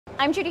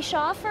I'm Judy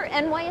Shaw for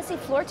NYSE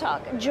Floor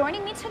Talk.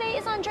 Joining me today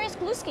is Andres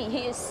Gluski. He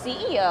is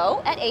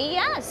CEO at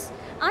AES.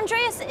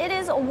 Andres, it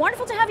is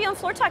wonderful to have you on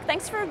Floor Talk.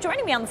 Thanks for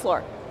joining me on the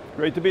floor.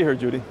 Great to be here,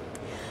 Judy.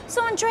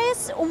 So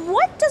Andres,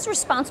 what does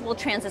responsible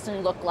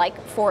transition look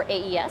like for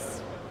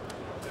AES?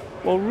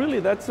 Well, really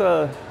that's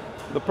the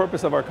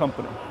purpose of our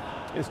company,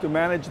 is to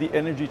manage the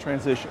energy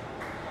transition.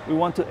 We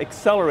want to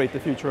accelerate the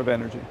future of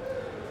energy.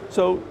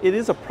 So it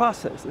is a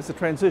process, it's a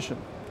transition.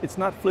 It's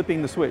not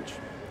flipping the switch.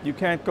 You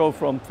can't go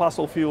from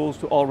fossil fuels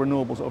to all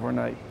renewables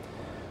overnight.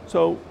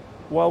 So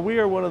while we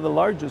are one of the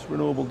largest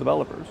renewable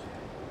developers,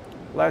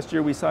 last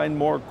year we signed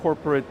more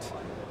corporate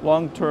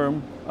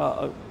long-term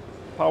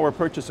power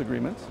purchase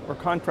agreements or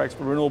contracts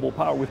for renewable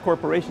power with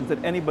corporations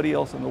than anybody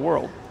else in the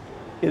world.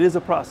 It is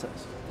a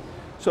process.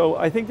 So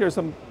I think we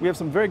have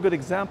some very good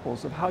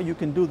examples of how you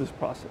can do this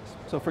process.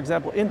 So for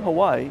example, in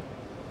Hawaii,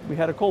 we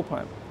had a coal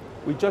plant.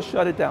 We just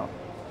shut it down.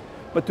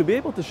 But to be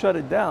able to shut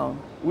it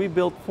down, we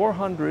built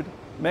 400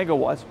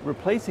 megawatts,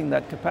 replacing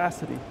that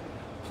capacity,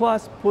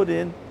 plus put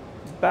in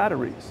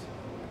batteries,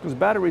 because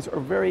batteries are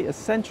very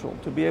essential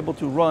to be able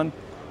to run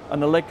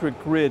an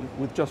electric grid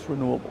with just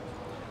renewables.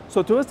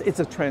 So to us, it's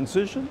a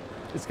transition.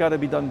 It's got to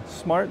be done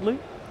smartly,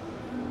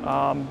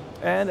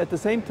 and at the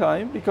same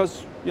time,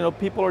 because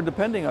people are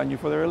depending on you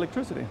for their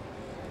electricity.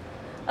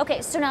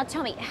 Okay, so now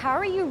tell me, how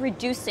are you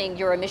reducing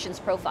your emissions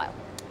profile?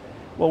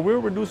 Well, we're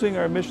reducing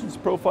our emissions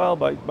profile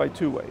by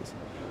two ways.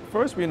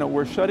 First,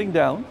 we're shutting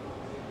down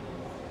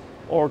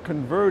or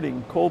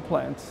converting coal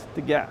plants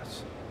to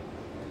gas.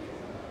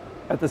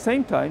 At the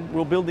same time,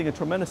 we're building a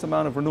tremendous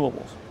amount of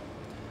renewables.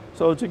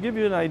 So to give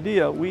you an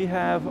idea, we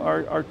have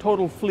our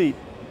total fleet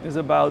is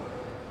about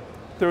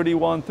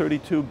 31,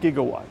 32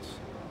 gigawatts.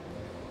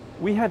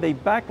 We have a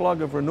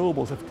backlog of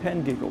renewables of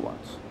 10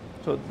 gigawatts.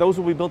 So those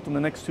will be built in the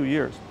next 2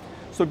 years.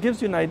 So it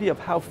gives you an idea of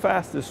how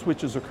fast this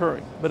switch is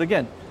occurring. But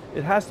again,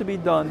 it has to be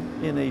done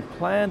in a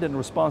planned and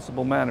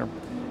responsible manner.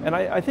 And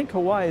I think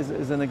Hawaii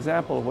is an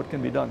example of what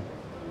can be done.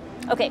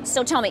 Okay,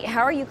 so tell me,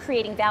 how are you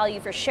creating value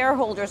for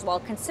shareholders while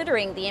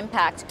considering the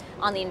impact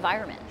on the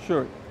environment?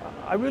 Sure.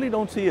 I really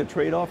don't see a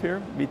trade-off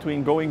here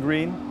between going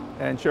green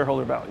and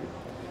shareholder value.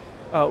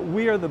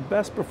 We are the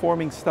best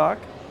performing stock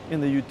in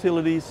the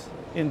utilities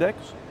index,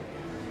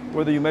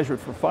 whether you measure it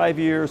for 5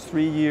 years,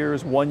 3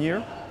 years, 1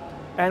 year.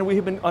 And we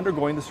have been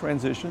undergoing this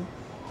transition,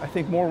 I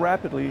think, more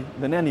rapidly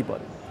than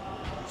anybody.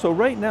 So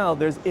right now,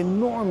 there's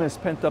enormous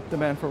pent-up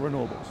demand for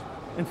renewables.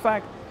 In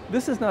fact,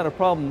 this is not a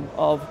problem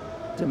of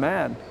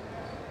demand.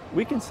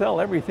 We can sell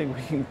everything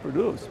we can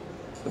produce.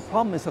 The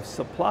problem is of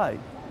supply,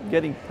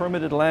 getting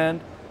permitted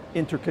land,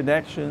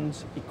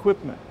 interconnections,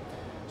 equipment.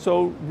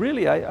 So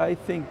really, I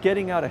think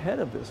getting out ahead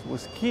of this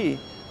was key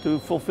to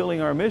fulfilling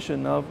our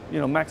mission of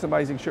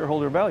maximizing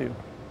shareholder value.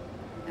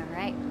 All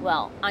right,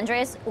 well,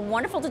 Andres,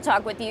 wonderful to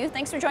talk with you.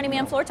 Thanks for joining me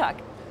on Floor Talk.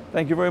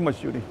 Thank you very much,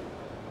 Judy.